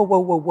saying, whoa, whoa,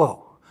 whoa,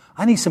 whoa.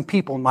 I need some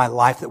people in my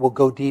life that will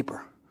go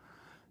deeper,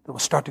 that will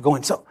start to go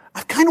in. So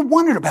I've kind of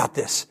wondered about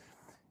this.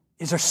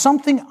 Is there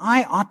something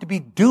I ought to be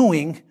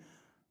doing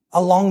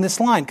along this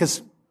line?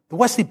 Because the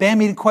Wesley band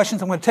meeting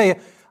questions, I'm going to tell you,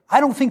 I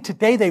don't think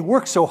today they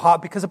work so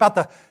hot, because about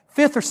the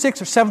 5th or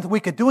 6th or 7th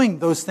week of doing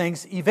those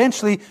things,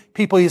 eventually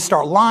people either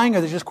start lying or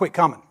they just quit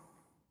coming.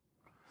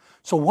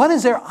 So what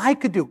is there I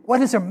could do?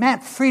 What is there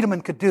Matt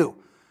Friedman could do?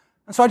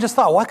 And so I just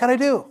thought, what can I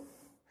do?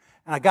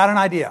 And I got an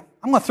idea.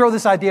 I'm going to throw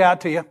this idea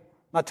out to you. I'm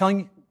not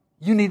telling you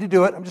you need to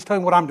do it. I'm just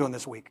telling you what I'm doing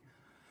this week.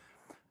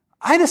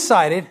 I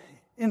decided,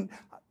 and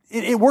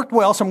it worked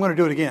well, so I'm going to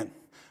do it again.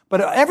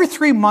 But every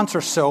 3 months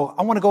or so,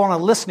 I want to go on a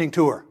listening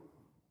tour.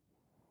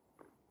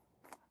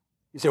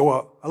 You say,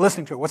 well, a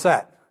listening tour, what's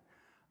that?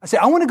 I say,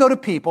 I want to go to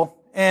people,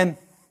 and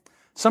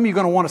some of you are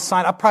going to want to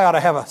sign. I probably ought to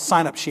have a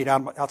sign-up sheet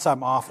outside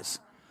my office.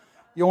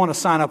 You'll want to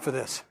sign up for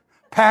this.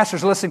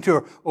 Pastors listening to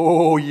her.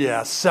 Oh,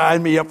 yeah,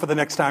 sign me up for the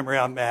next time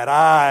around,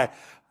 Matt.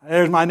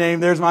 There's my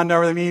name, there's my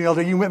number, the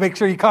email. You make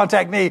sure you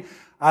contact me.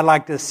 I'd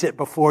like to sit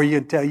before you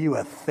and tell you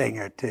a thing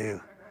or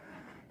two.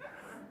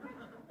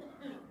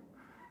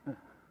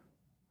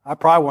 I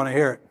probably want to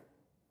hear it.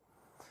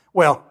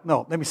 Well,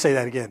 no, let me say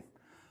that again.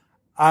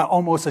 I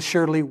almost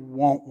assuredly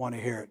won't want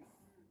to hear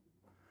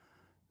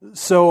it.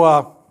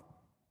 So,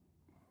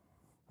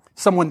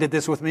 someone did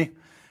this with me.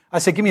 I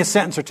said, give me a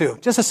sentence or two.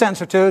 Just a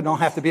sentence or two. Don't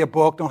have to be a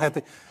book. Don't have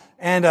to.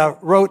 And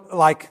wrote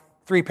like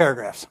 3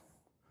 paragraphs.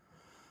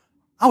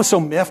 I was so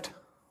miffed.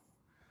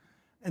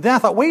 And then I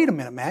thought, wait a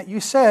minute, Matt. You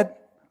said,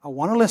 I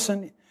want to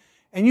listen.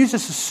 And you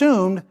just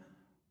assumed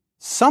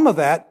some of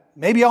that,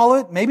 maybe all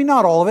of it, maybe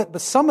not all of it,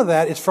 but some of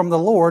that is from the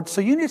Lord.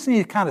 So you just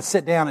need to kind of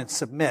sit down and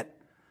submit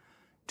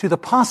to the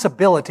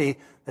possibility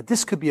that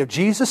this could be of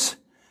Jesus,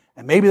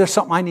 and maybe there's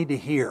something I need to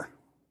hear,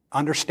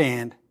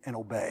 understand, and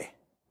obey.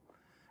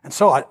 And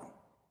so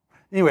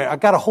anyway, I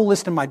got a whole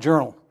list in my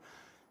journal.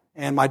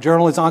 And my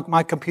journal is on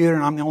my computer,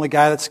 and I'm the only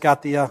guy that's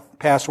got the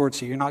password,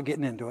 so you're not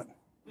getting into it.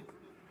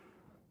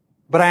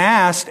 But I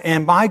asked,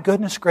 and my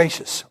goodness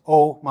gracious,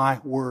 oh my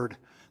word,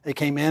 they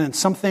came in, and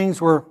some things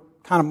were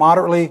kind of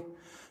moderately,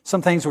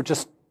 some things were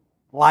just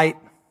light,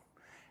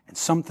 and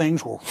some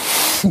things were,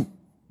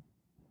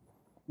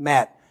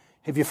 Matt,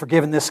 have you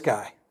forgiven this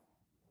guy?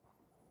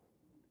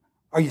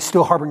 Are you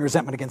still harboring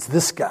resentment against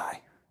this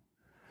guy?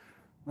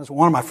 As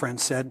one of my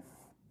friends said,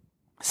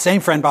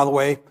 same friend, by the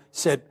way,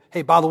 said,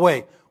 hey, by the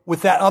way,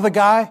 with that other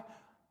guy,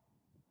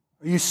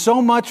 are you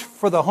so much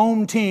for the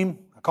home team?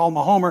 I call him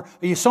a homer.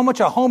 Are you so much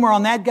a homer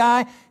on that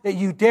guy that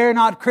you dare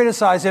not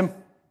criticize him?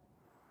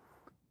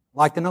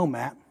 Like to know,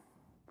 Matt.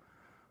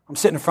 I'm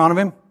sitting in front of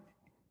him,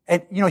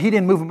 and he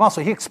didn't move a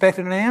muscle. He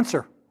expected an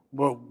answer.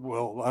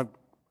 So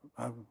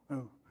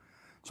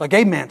I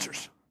gave him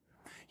answers.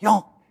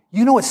 Y'all,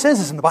 you know it says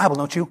this in the Bible,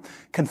 don't you?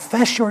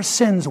 Confess your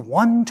sins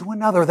one to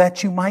another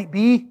that you might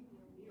be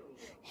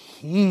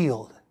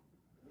healed.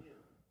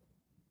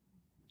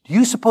 Do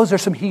you suppose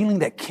there's some healing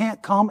that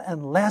can't come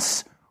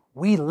unless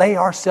we lay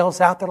ourselves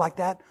out there like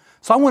that?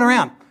 So I went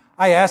around.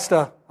 I asked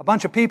a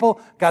bunch of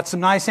people, got some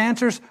nice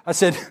answers. I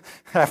said,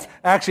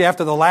 actually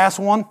after the last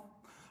one,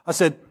 I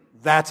said,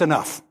 that's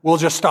enough. We'll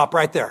just stop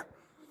right there.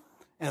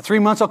 And in 3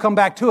 months I'll come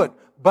back to it.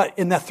 But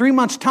in that 3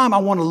 months' time, I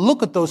want to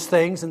look at those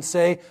things and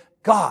say,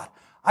 God,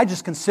 I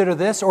just consider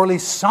this, or at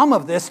least some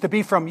of this, to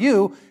be from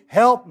you.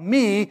 Help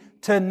me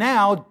to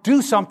now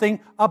do something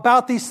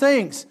about these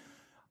things.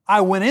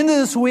 I went into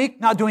this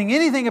week not doing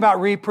anything about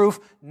reproof.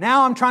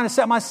 Now I'm trying to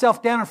set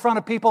myself down in front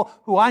of people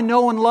who I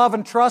know and love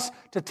and trust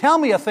to tell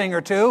me a thing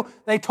or two.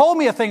 They told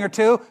me a thing or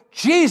two.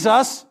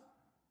 Jesus,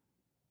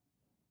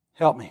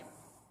 help me.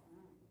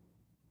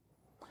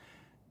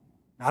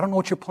 Now, I don't know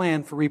what your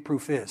plan for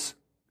reproof is.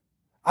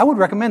 I would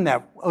recommend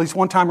that at least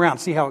one time around,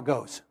 see how it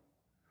goes.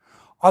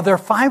 Are there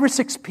 5 or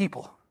 6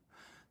 people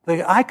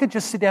that I could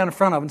just sit down in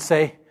front of and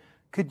say,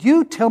 could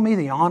you tell me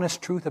the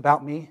honest truth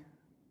about me?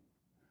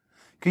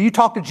 Could you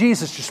talk to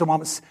Jesus just a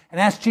moment and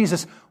ask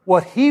Jesus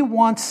what He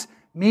wants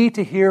me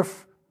to hear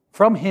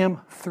from Him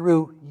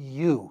through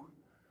you?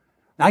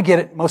 Now, I get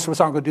it. Most of us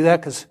aren't going to do that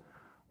because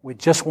we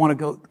just want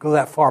to go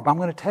that far. But I'm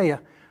going to tell you,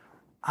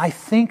 I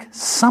think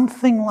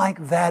something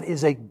like that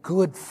is a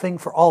good thing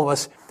for all of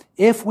us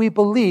if we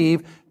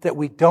believe that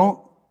we don't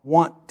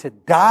want to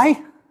die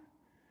and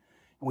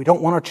we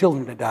don't want our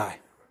children to die.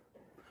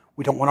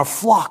 We don't want our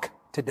flock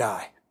to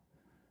die.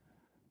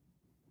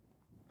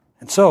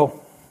 And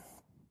so,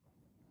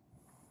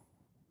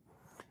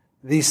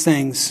 these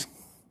things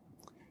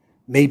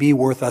may be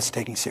worth us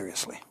taking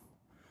seriously.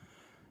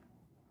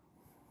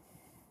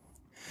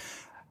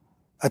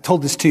 I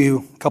told this to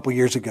you a couple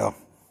years ago.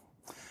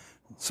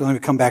 So let me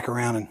come back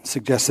around and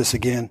suggest this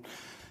again.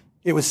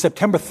 It was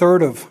September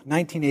 3rd of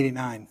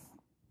 1989.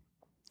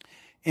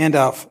 And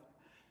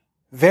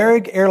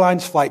Varig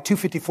Airlines Flight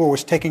 254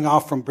 was taking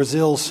off from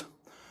Brazil's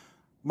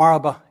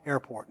Maraba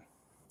Airport.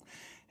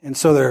 And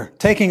so they're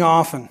taking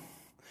off, and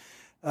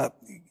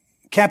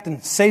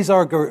Captain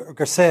Cesar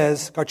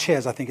Garces,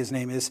 I think his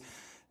name is,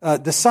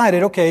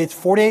 decided, okay, it's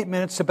 48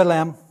 minutes to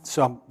Belém,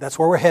 so that's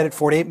where we're headed,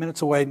 48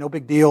 minutes away, no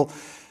big deal.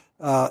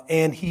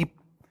 And he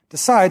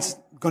decides,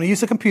 going to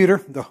use the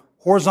computer, the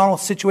horizontal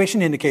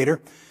situation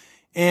indicator,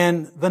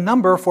 and the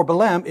number for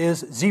Belém is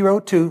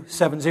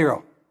 0270.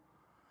 So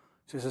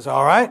he says,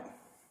 all right,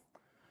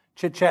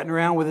 chit-chatting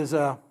around with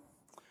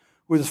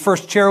his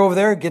first chair over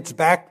there, gets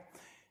back,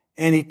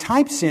 and he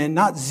types in,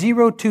 not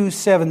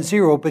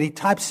 0270, but he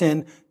types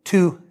in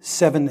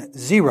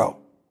 270,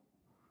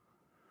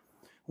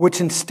 which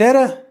instead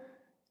of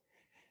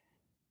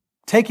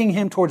taking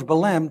him towards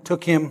Belém,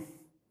 took him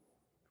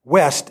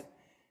west,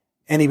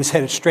 and he was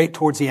headed straight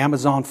towards the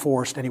Amazon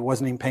forest, and he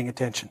wasn't even paying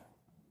attention.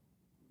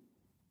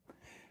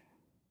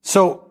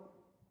 So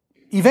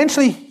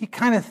eventually he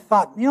kind of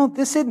thought,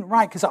 this isn't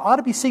right, because I ought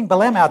to be seeing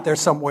Belém out there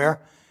somewhere,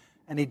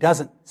 and he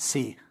doesn't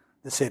see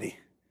the city.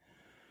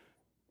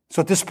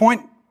 So at this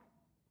point,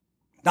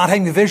 not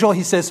having the visual,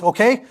 he says,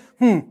 okay,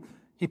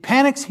 He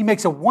panics, he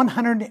makes a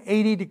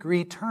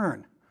 180-degree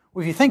turn.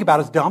 Well, if you think about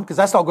it, it's dumb, because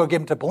that's not going to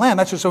get him to Belém.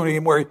 That's just showing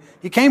him where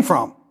he came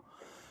from.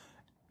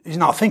 He's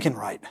not thinking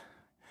right.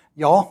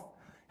 Y'all,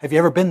 have you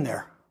ever been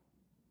there?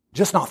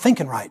 Just not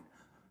thinking right.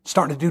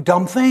 Starting to do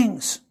dumb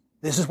things.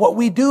 This is what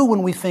we do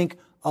when we think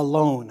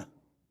alone.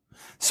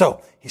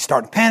 So, he's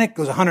starting to panic,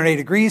 goes 180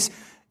 degrees,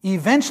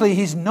 Eventually,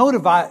 he's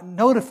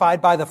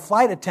notified by the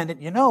flight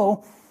attendant,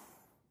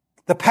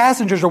 the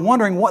passengers are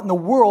wondering what in the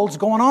world's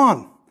going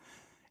on.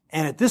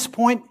 And at this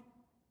point,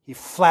 he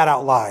flat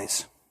out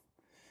lies.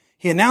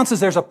 He announces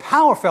there's a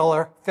power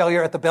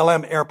failure at the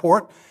Belém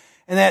airport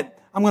and that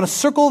I'm going to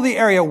circle the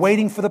area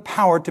waiting for the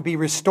power to be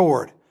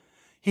restored.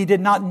 He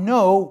did not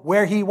know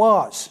where he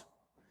was.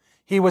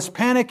 He was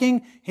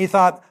panicking. He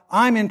thought,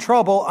 I'm in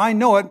trouble. I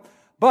know it.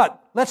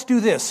 But let's do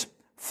this.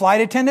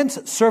 Flight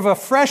attendants, serve a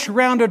fresh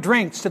round of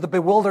drinks to the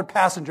bewildered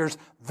passengers.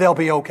 They'll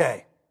be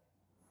okay.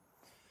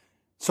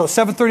 So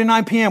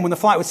 7:39 p.m. when the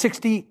flight was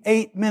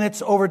 68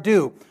 minutes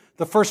overdue,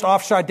 the first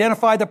officer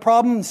identified the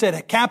problem and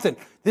said, Captain,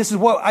 this is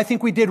what I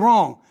think we did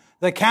wrong.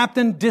 The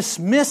captain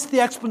dismissed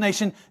the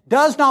explanation,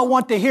 does not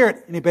want to hear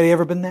it. Anybody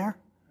ever been there?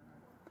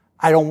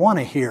 I don't want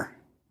to hear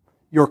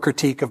your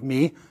critique of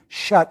me.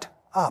 Shut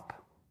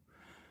up.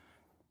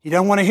 He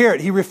doesn't want to hear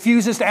it. He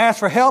refuses to ask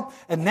for help.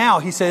 And now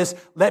he says,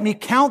 let me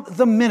count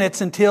the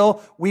minutes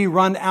until we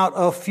run out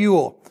of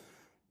fuel.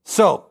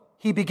 So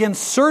he begins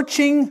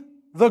searching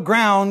the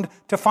ground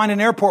to find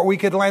an airport where we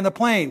could land the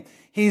plane.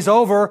 He's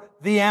over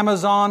the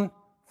Amazon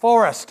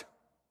forest.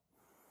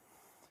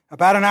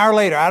 About an hour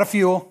later, out of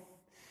fuel,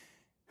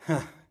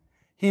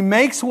 he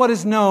makes what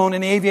is known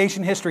in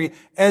aviation history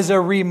as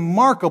a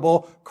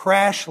remarkable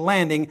crash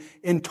landing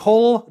in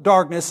total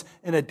darkness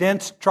in a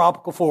dense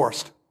tropical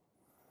forest.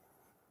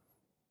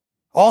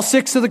 All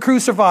 6 of the crew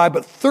survived,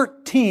 but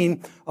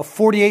 13 of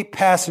 48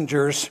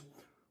 passengers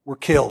were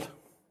killed.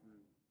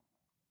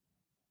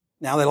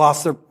 Now they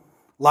lost their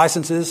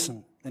licenses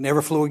and they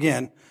never flew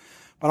again.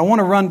 But I want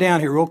to run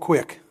down here real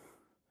quick.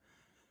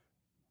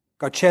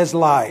 Garcés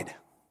lied.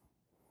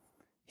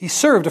 He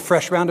served a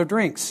fresh round of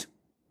drinks.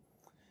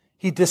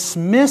 He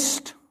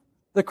dismissed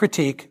the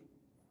critique.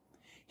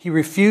 He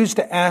refused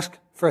to ask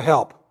for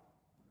help.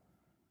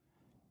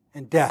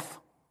 And death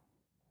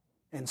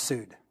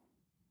ensued.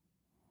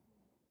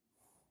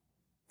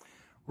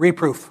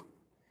 Reproof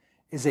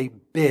is a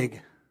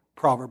big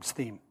Proverbs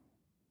theme.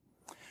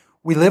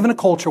 We live in a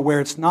culture where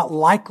it's not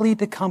likely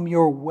to come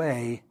your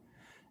way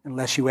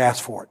unless you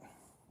ask for it.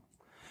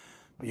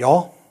 But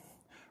y'all,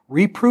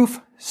 reproof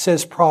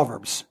says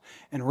Proverbs.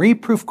 And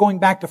reproof, going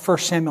back to 1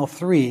 Samuel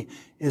 3,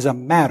 is a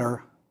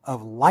matter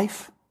of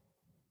life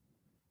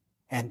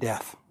and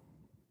death.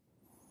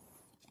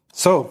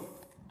 So,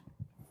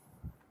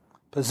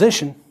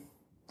 position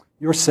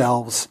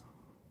yourselves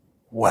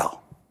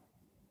well.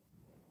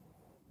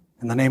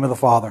 In the name of the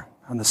Father,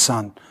 and the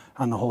Son,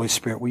 and the Holy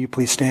Spirit, will you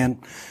please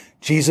stand?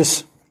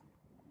 Jesus,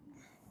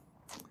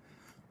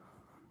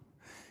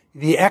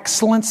 the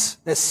excellence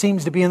that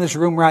seems to be in this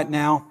room right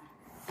now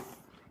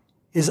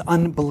is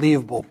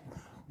unbelievable.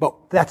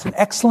 But that's an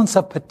excellence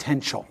of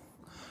potential.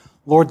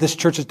 Lord, this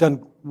church has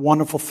done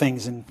wonderful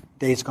things in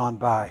days gone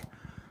by.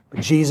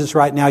 But Jesus,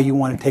 right now, you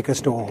want to take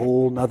us to a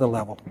whole nother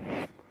level.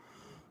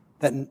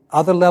 That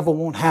other level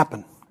won't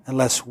happen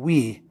unless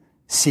we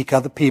seek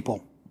other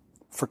people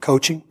for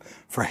coaching,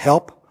 for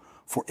help,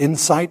 for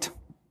insight,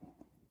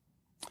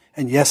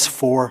 and yes,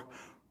 for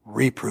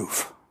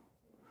reproof.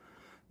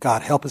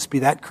 God, help us be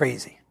that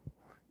crazy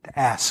to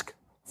ask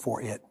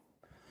for it.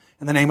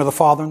 In the name of the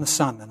Father, and the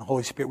Son, and the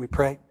Holy Spirit we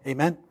pray.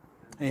 Amen.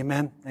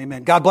 Amen.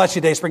 Amen. God bless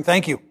you, Dayspring.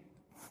 Thank you.